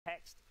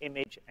text,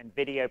 image, and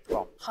video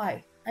prompts.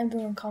 Hi, I'm the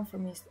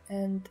Nonconformist,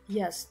 and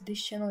yes,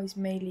 this channel is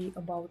mainly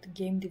about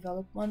game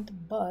development,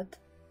 but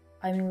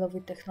I'm in love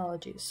with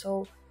technology.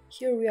 So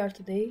here we are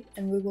today,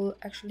 and we will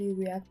actually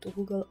react to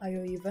Google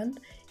I/O event.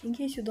 In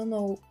case you don't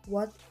know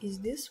what is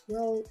this,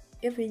 well,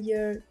 every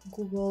year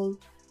Google,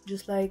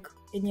 just like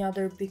any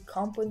other big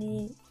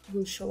company,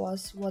 will show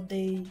us what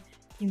they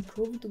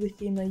improved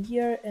within a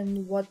year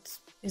and what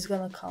is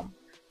gonna come.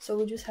 So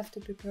we just have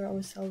to prepare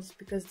ourselves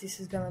because this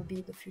is gonna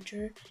be the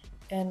future,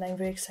 and I'm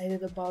very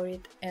excited about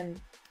it, and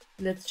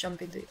let's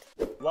jump into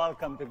it.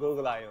 Welcome to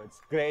Google I/O.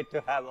 It's great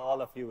to have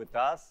all of you with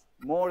us.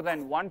 More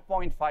than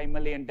 1.5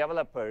 million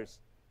developers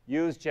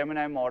use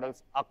Gemini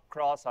models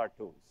across our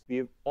tools.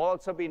 We've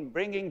also been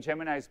bringing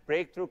Gemini's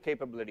breakthrough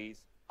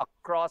capabilities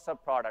across our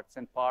products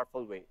in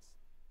powerful ways.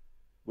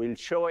 We'll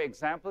show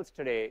examples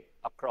today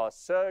across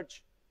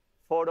search,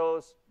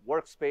 photos,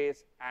 workspace,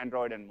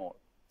 Android, and more.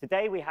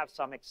 Today, we have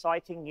some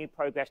exciting new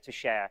progress to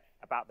share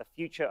about the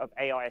future of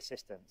AI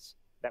assistants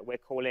that we're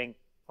calling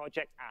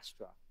Project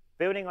Astra.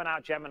 Building on our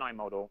Gemini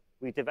model,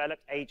 we've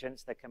developed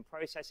agents that can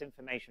process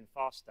information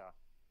faster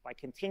by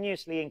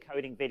continuously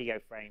encoding video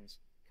frames,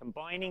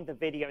 combining the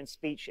video and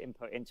speech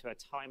input into a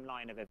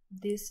timeline of events.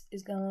 This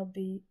is gonna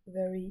be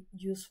very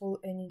useful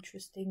and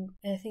interesting,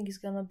 and I think it's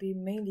gonna be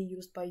mainly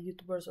used by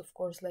YouTubers, of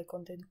course, like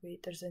content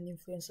creators and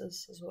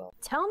influencers as well.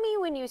 Tell me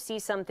when you see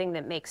something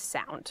that makes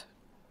sound.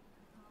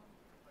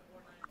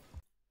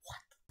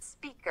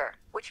 Speaker,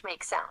 which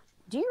makes sound.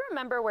 Do you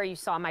remember where you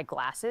saw my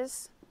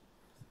glasses?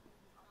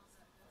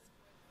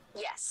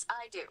 Yes,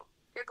 I do.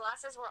 Your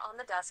glasses were on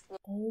the desk.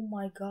 Oh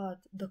my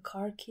god, the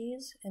car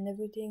keys and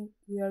everything,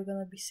 we are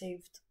gonna be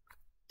saved.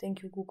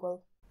 Thank you,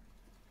 Google.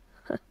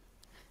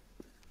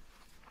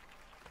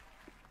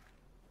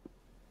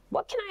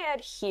 What can I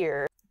add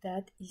here?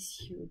 That is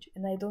huge,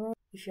 and I don't know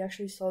if you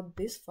actually saw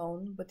this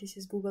phone, but this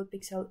is Google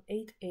Pixel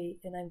 8a,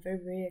 and I'm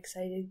very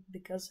excited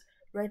because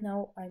right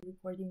now I'm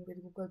recording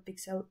with Google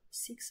Pixel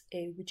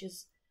 6a, which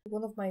is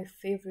one of my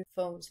favorite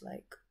phones.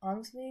 Like,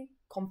 honestly,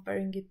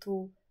 comparing it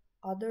to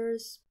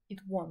others, it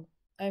won.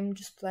 I'm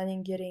just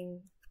planning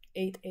getting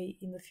 8a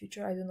in the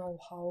future. I don't know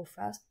how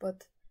fast,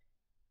 but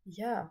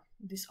yeah,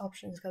 this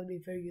option is gonna be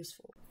very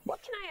useful.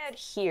 What can I add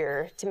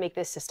here to make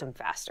this system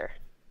faster?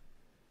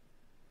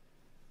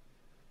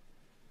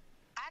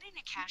 Adding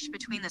a cache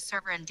between the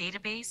server and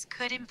database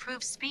could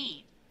improve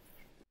speed.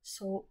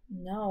 So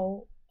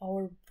now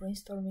our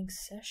brainstorming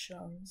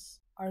sessions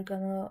are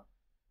gonna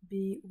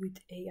be with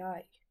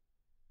AI.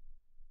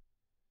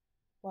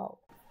 Wow.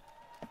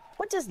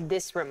 What does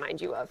this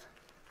remind you of?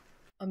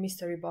 A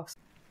mystery box.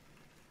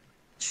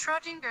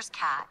 Schrodinger's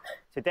cat.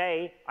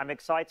 Today, I'm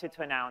excited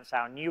to announce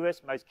our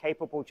newest, most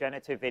capable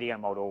generative video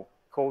model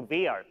called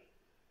Veo.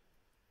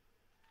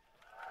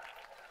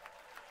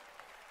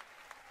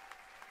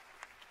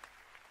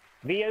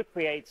 Veo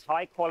creates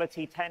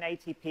high-quality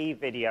 1080p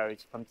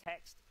videos from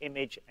text,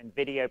 image, and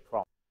video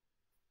prompts.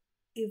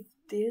 If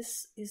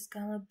this is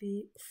gonna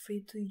be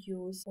free to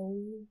use,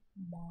 oh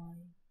my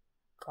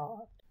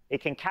god.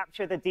 It can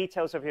capture the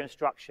details of your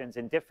instructions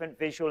in different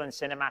visual and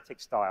cinematic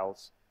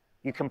styles.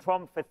 You can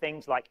prompt for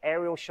things like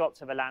aerial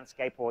shots of a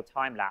landscape or a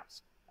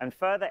time-lapse, and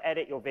further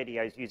edit your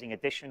videos using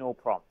additional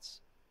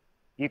prompts.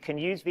 You can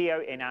use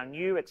Veo in our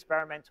new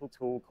experimental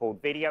tool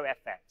called Video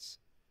FX.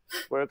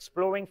 We're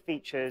exploring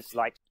features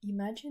like...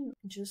 Imagine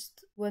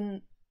just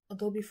when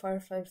Adobe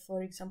Firefly,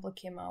 for example,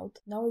 came out.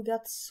 Now we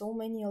got so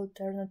many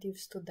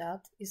alternatives to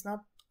that. It's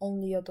not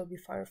only Adobe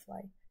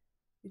Firefly.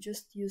 You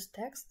just use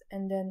text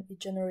and then it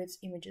generates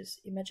images.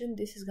 Imagine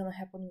this is gonna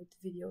happen with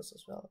videos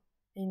as well.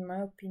 In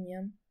my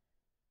opinion,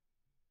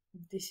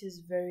 this is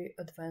very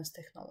advanced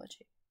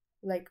technology.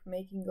 Like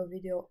making a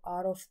video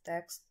out of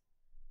text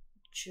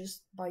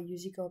just by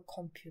using a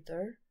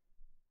computer.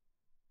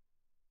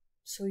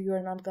 So you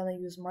are not gonna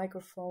use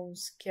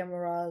microphones,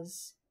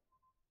 cameras,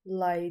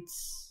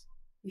 lights,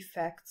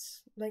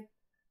 effects. Like,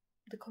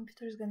 the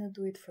computer is gonna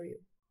do it for you.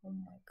 Oh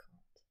my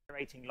god.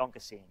 Generating longer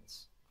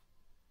scenes.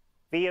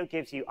 Veo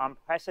gives you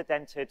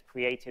unprecedented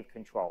creative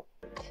control.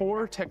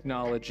 Core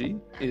technology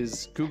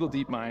is Google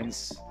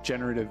DeepMind's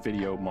generative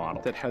video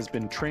model that has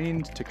been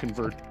trained to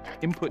convert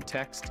input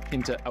text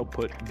into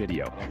output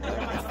video.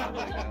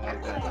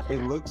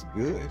 It looks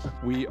good.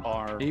 We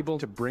are able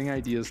to bring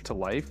ideas to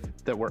life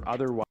that were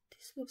otherwise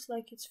This looks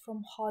like it's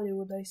from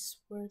Hollywood, I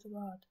swear to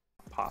god.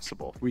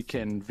 possible. We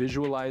can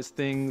visualize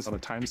things on a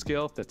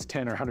timescale that's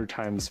 10 or 100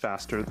 times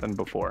faster than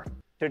before.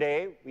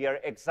 Today, we are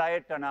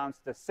excited to announce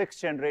the 6th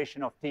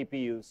generation of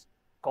TPUs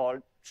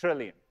called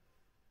Trillium.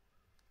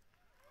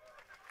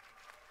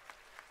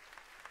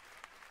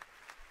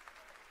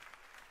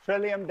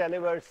 Trillium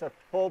delivers a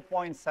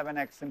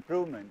 4.7x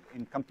improvement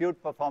in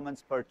compute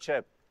performance per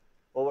chip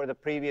over the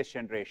previous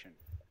generation.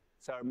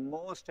 It's our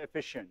most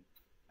efficient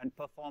and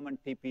performant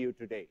TPU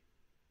today.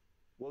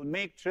 We'll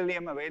make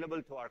Trillium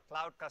available to our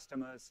cloud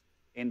customers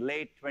in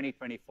late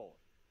 2024.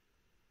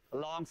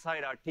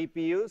 Alongside our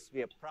TPUs,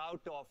 we are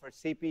proud to offer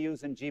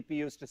CPUs and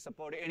GPUs to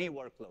support any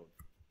workload.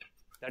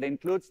 That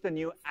includes the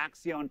new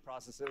Axion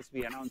processors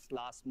we announced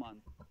last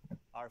month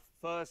our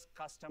first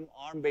custom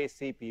ARM-based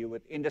CPU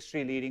with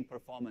industry-leading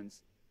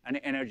performance and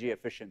energy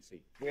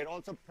efficiency. We are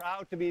also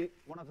proud to be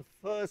one of the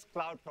first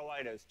cloud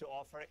providers to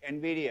offer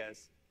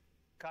NVIDIA's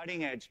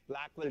cutting-edge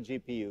Blackwell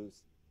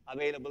GPUs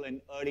available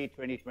in early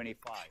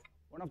 2025.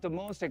 One of the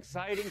most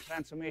exciting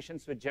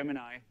transformations with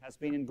Gemini has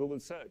been in Google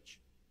Search.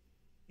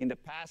 In the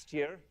past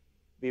year,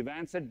 we've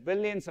answered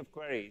billions of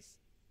queries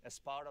as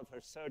part of her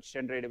search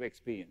generative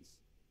experience.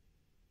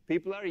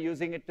 People are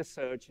using it to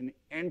search in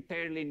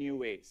entirely new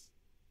ways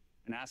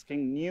and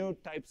asking new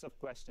types of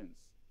questions,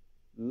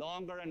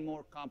 longer and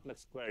more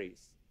complex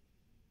queries,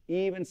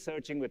 even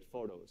searching with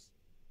photos,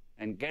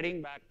 and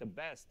getting back the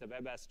best the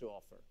web has to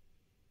offer.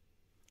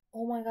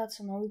 Oh my god,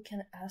 so now we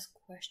can ask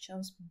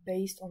questions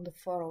based on the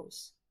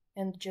photos,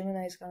 and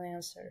Gemini is gonna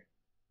answer.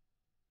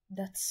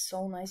 That's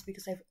so nice,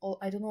 because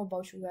I don't know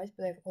about you guys,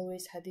 but I've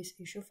always had this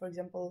issue. For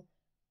example,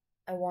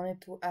 I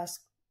wanted to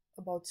ask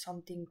about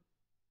something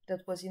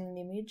that was in an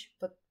image,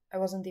 but I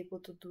wasn't able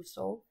to do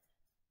so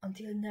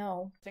until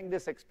now.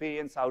 This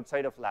experience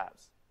outside of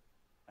labs,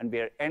 and we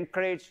are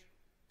encouraged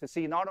to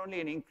see not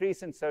only an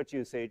increase in search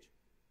usage,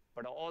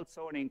 but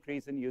also an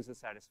increase in user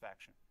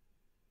satisfaction.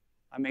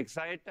 I'm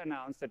excited to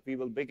announce that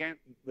we'll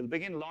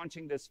begin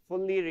launching this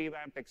fully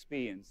revamped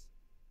experience,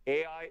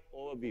 AI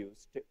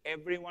Overviews, to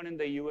everyone in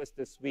the US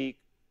this week,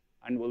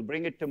 and we'll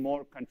bring it to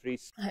more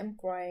countries. I'm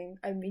crying.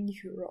 I'm in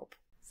Europe.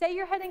 Say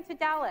you're heading to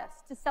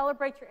Dallas to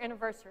celebrate your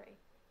anniversary,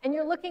 and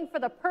you're looking for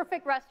the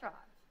perfect restaurant.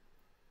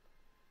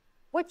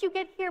 What you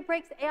get here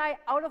breaks AI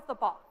out of the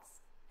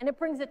box, and it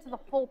brings it to the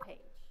whole page.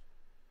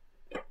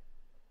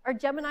 Our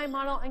Gemini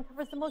model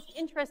uncovers the most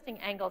interesting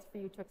angles for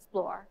you to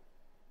explore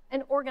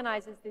and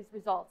organizes these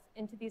results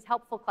into these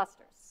helpful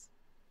clusters.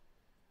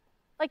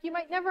 Like you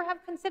might never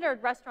have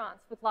considered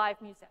restaurants with live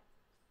music,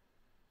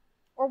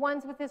 or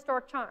ones with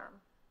historic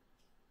charm.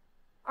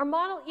 Our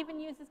model even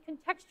uses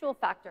contextual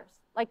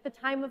factors, like the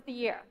time of the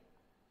year.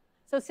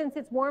 So since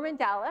it's warm in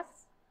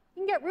Dallas,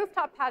 you can get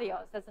rooftop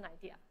patios as an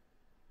idea.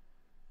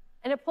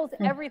 And it pulls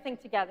everything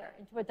together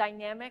into a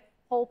dynamic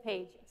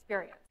whole-page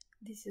experience.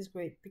 This is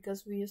great,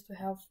 because we used to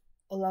have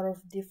a lot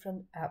of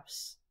different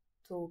apps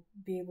to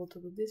be able to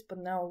do this, but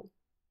now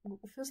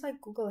it feels like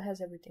Google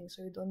has everything,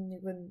 so you don't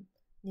even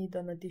need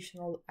an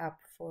additional app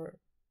for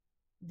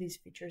these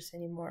features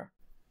anymore.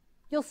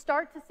 You'll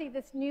start to see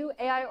this new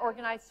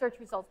AI-organized search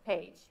results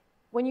page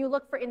when you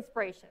look for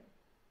inspiration,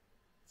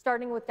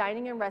 starting with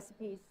dining and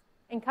recipes,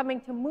 and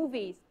coming to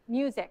movies,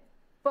 music,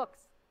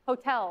 books,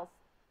 hotels,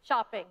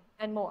 shopping,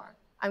 and more.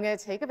 I'm going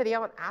to take a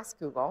video and ask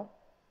Google,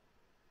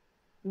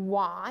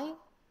 why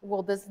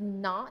will this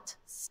not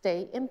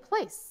stay in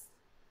place?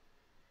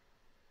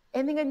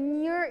 And in a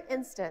near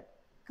instant,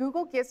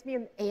 Google gives me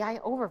an AI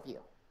overview.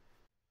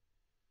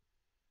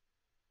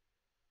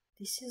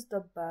 This is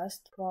the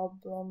best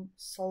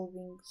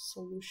problem-solving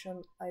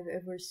solution I've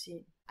ever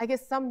seen. I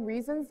guess some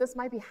reasons this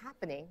might be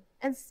happening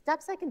and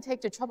steps I can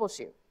take to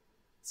troubleshoot.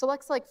 So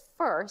let's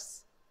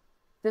first,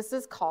 this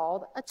is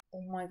called a...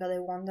 Oh my god, I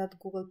want that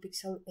Google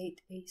Pixel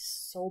 8a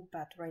so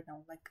bad right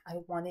now. Like, I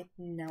want it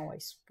now, I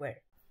swear.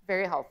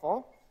 Very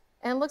helpful.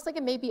 And it looks like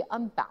it may be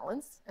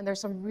unbalanced, and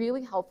there's some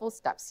really helpful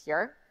steps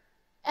here.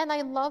 And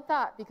I love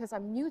that because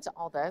I'm new to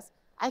all this,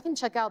 I can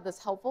check out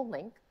this helpful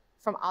link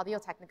from Audio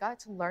Technica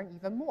to learn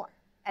even more.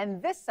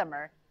 And this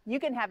summer, you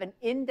can have an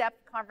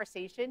in-depth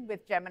conversation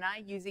with Gemini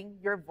using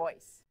your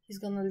voice. He's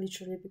gonna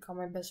literally become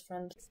my best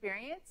friend.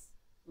 Experience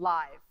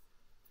live.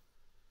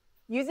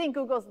 Using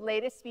Google's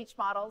latest speech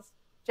models,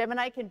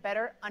 Gemini can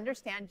better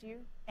understand you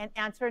and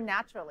answer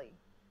naturally.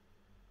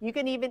 You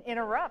can even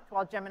interrupt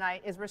while Gemini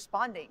is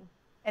responding,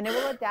 and it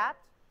will adapt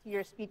to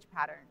your speech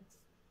patterns.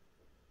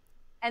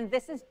 And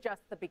this is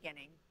just the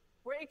beginning.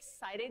 We're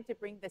excited to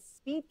bring the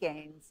speed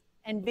gains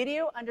and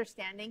video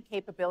understanding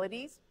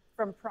capabilities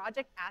from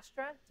Project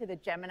Astra to the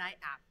Gemini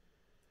app.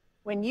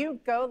 When you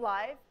go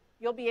live,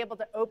 you'll be able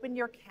to open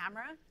your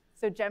camera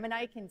so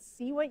Gemini can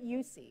see what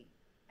you see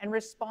and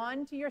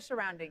respond to your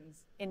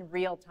surroundings in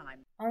real time.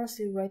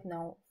 Honestly, right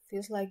now,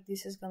 feels like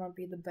this is gonna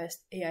be the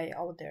best AI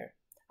out there.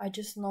 I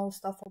just know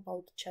stuff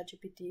about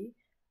ChatGPT.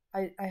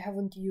 I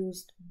haven't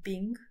used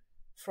Bing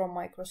from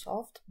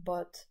Microsoft,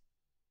 but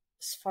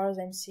as far as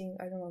I'm seeing,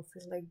 I don't know, it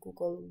feels like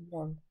Google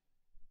won,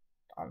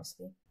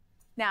 honestly.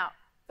 Now,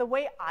 the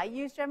way I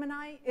use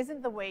Gemini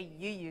isn't the way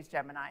you use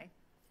Gemini.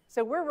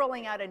 So we're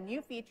rolling out a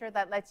new feature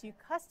that lets you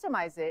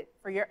customize it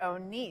for your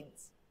own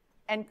needs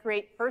and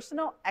create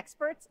personal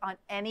experts on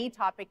any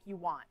topic you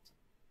want.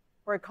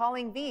 We're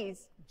calling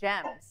these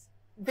gems.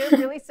 They're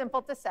really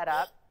simple to set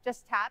up.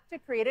 Just tap to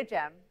create a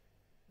gem,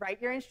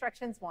 write your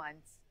instructions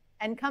once,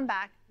 and come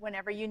back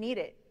whenever you need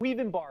it. We've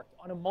embarked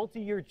on a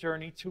multi-year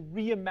journey to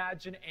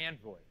reimagine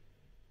Android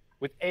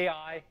with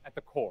AI at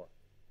the core.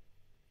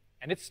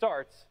 And it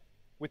starts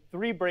with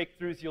 3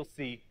 breakthroughs you'll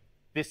see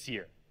this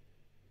year.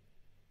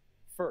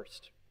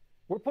 First,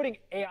 we're putting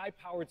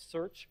AI-powered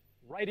search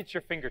right at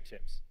your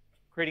fingertips,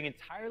 creating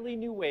entirely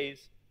new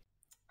ways.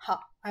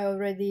 I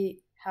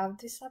already have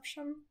this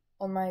option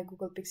on my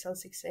Google Pixel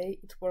 6a.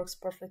 It works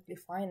perfectly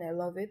fine. I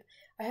love it.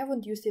 I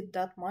haven't used it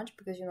that much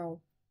because, you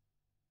know,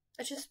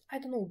 I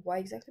don't know why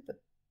exactly, but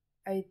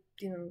I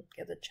didn't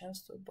get a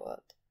chance to,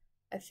 but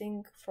I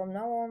think from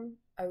now on,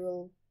 I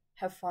will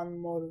have fun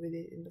more with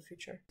it in the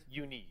future.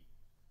 You need.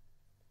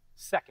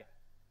 Second,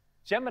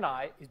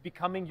 Gemini is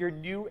becoming your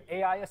new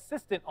AI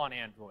assistant on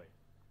Android,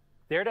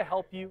 there to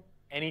help you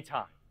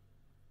anytime.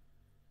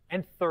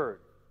 And third,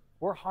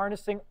 we're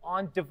harnessing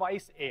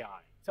on-device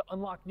AI to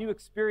unlock new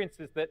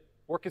experiences that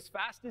work as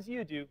fast as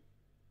you do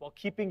while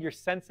keeping your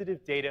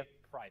sensitive data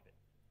private.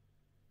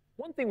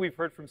 One thing we've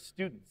heard from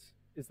students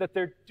is that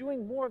they're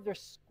doing more of their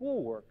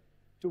schoolwork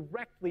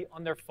directly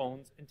on their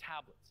phones and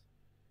tablets.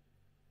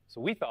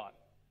 So we thought,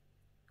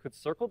 could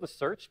Circle the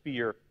Search be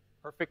your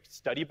perfect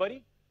study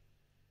buddy?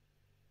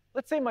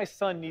 Let's say my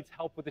son needs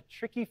help with a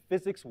tricky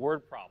physics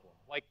word problem,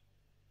 like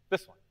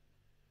this one.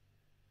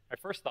 My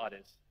first thought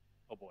is,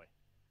 oh boy,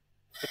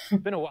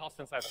 it's been a while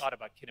since I've thought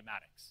about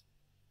kinematics.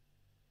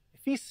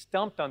 If he's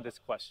stumped on this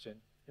question,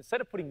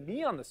 instead of putting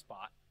me on the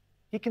spot,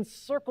 he can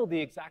circle the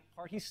exact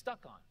part he's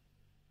stuck on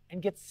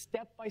and get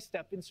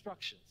step-by-step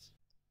instructions.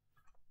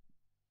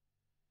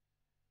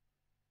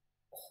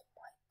 Oh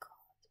my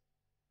god.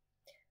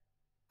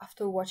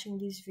 After watching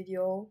this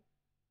video,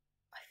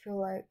 I feel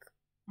like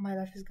my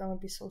life is gonna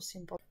be so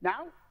simple.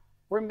 Now,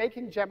 we're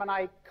making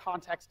Gemini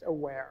context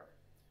aware,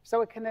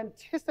 so it can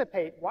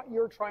anticipate what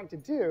you're trying to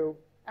do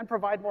and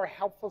provide more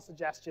helpful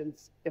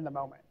suggestions in the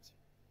moment.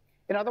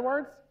 In other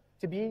words,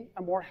 to be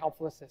a more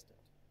helpful assistant.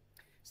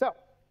 So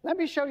let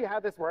me show you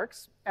how this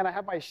works, and I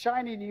have my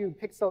shiny new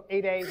Pixel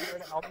 8a here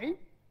to help me.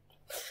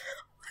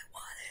 I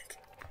want it.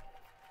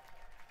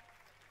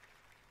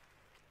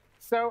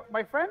 So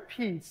my friend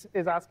Pete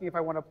is asking if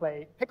I want to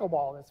play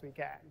pickleball this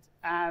weekend,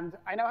 and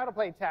I know how to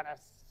play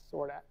tennis,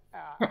 sort of.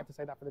 I have to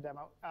say that for the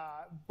demo.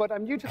 But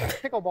I'm new to the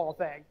pickleball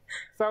thing.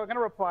 So I'm going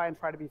to reply and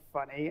try to be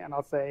funny, and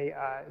I'll say,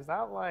 is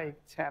that like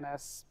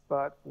tennis,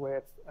 but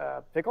with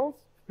pickles?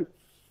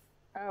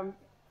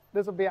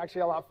 This will be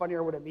actually a lot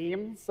funnier with a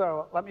meme,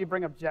 so let me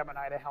bring up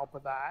Gemini to help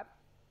with that.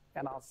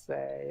 And I'll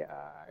say,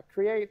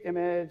 create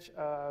image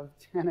of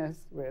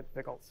tennis with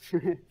pickles.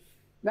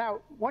 Now,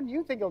 one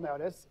new thing you'll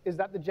notice is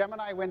that the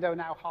Gemini window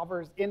now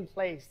hovers in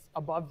place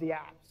above the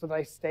app so that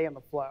I stay in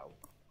the flow.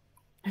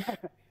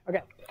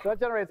 Okay, so that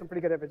generates some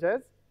pretty good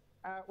images.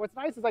 What's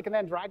nice is I can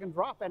then drag and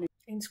drop any.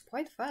 And it's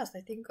quite fast,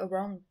 I think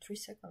around 3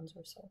 seconds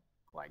or so.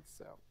 Like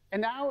so.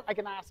 And now I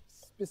can ask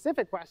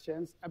specific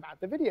questions about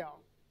the video.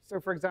 So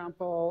for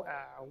example,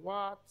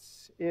 what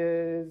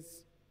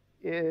is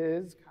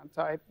can't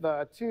type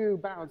the 2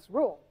 bounce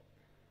rule?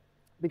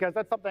 Because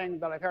that's something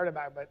that I've heard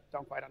about but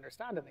don't quite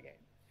understand in the game.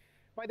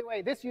 By the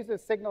way, this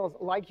uses signals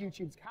like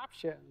YouTube's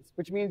captions,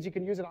 which means you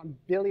can use it on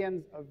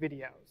billions of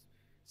videos.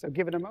 So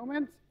give it a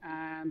moment,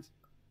 and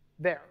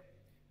there.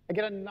 I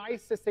get a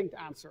nice, succinct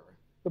answer.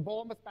 The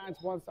ball must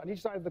bounce once on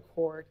each side of the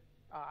court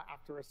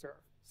after a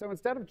serve. So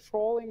instead of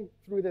trolling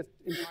through this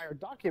entire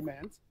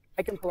document,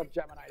 I can pull up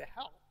Gemini to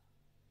help.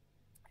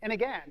 And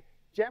again,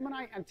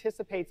 Gemini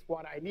anticipates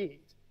what I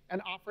need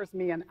and offers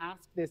me an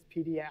Ask This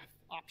PDF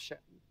option.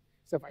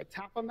 So if I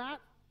tap on that,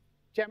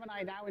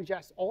 Gemini now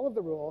ingests all of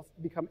the rules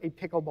to become a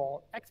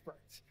pickleball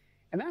expert.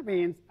 And that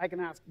means I can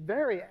ask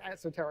very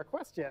esoteric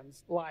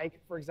questions, like,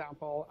 for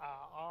example,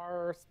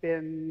 are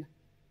spin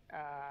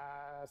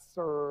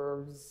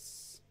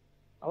serves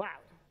allowed?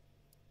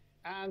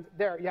 And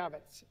there you have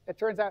it. It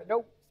turns out,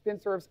 nope, spin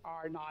serves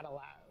are not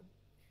allowed.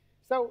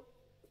 So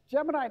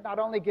Gemini not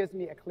only gives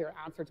me a clear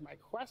answer to my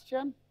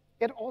question,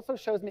 it also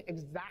shows me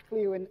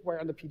exactly where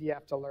in the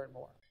PDF to learn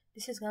more.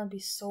 This is going to be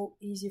so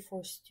easy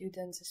for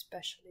students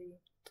especially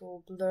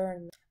to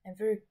learn. I'm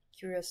very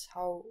curious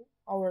how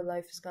our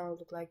life is going to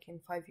look like in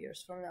 5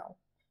 years from now,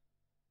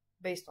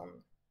 based on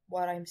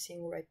what I'm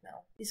seeing right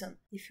now. Listen,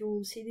 if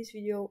you see this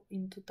video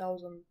in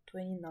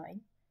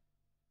 2029,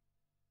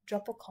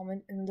 drop a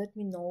comment and let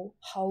me know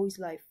how is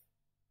life.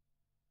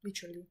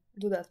 Literally,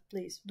 do that,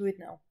 please, do it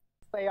now.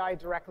 AI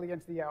directly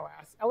into the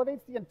OS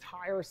elevates the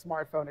entire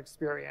smartphone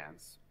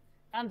experience.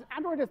 And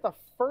Android is the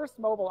first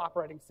mobile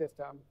operating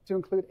system to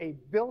include a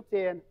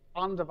built-in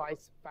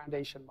on-device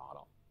foundation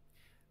model.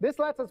 This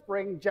lets us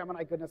bring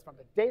Gemini goodness from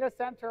the data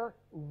center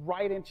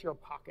right into your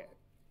pocket.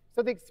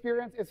 So the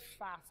experience is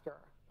faster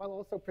while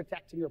also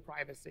protecting your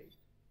privacy.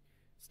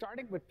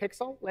 Starting with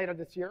Pixel later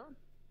this year,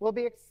 we'll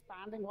be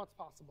expanding what's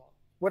possible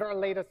with our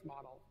latest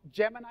model,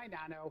 Gemini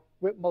Nano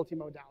with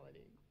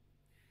multimodality.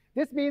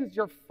 This means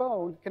your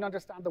phone can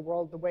understand the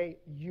world the way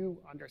you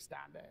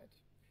understand it.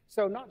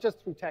 So not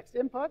just through text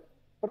input,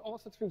 but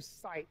also through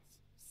sights,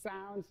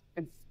 sounds,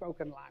 and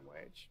spoken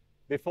language.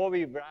 Before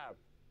we wrap,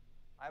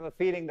 I have a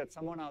feeling that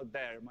someone out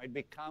there might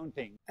be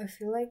counting. I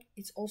feel like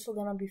it's also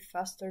gonna be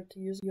faster to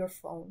use your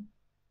phone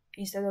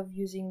instead of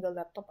using the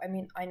laptop. I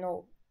mean, I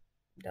know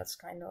that's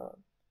kind of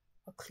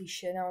a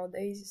cliche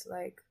nowadays. It's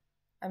like,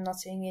 I'm not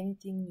saying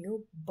anything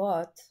new,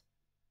 but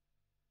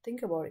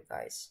think about it,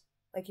 guys.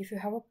 Like, if you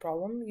have a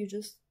problem, you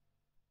just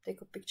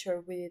take a picture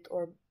with it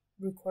or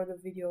record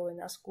a video and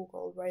ask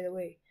Google right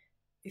away.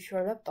 If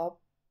you're a laptop,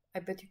 I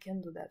bet you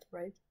can do that,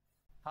 right?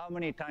 How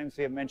many times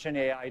we have mentioned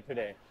AI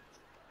today?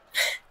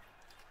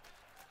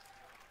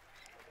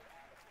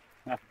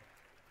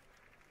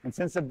 And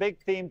since the big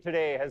theme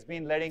today has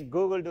been letting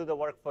Google do the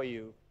work for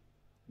you,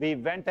 we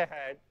went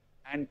ahead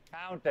and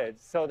counted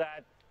so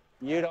that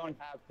you don't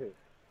have to.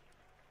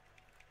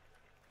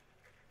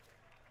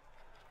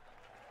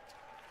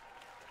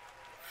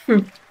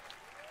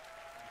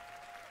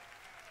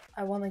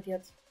 I want to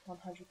get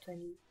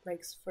 120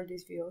 likes for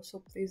this video, so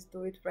please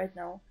do it right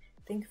now.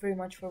 Thank you very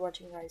much for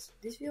watching, guys.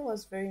 This video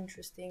was very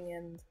interesting,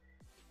 and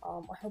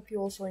I hope you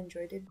also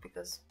enjoyed it,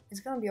 because it's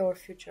gonna be our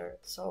future.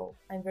 So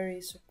I'm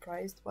very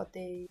surprised what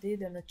they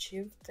did and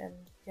achieved, and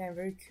yeah, I'm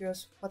very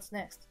curious what's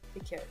next.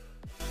 Take care.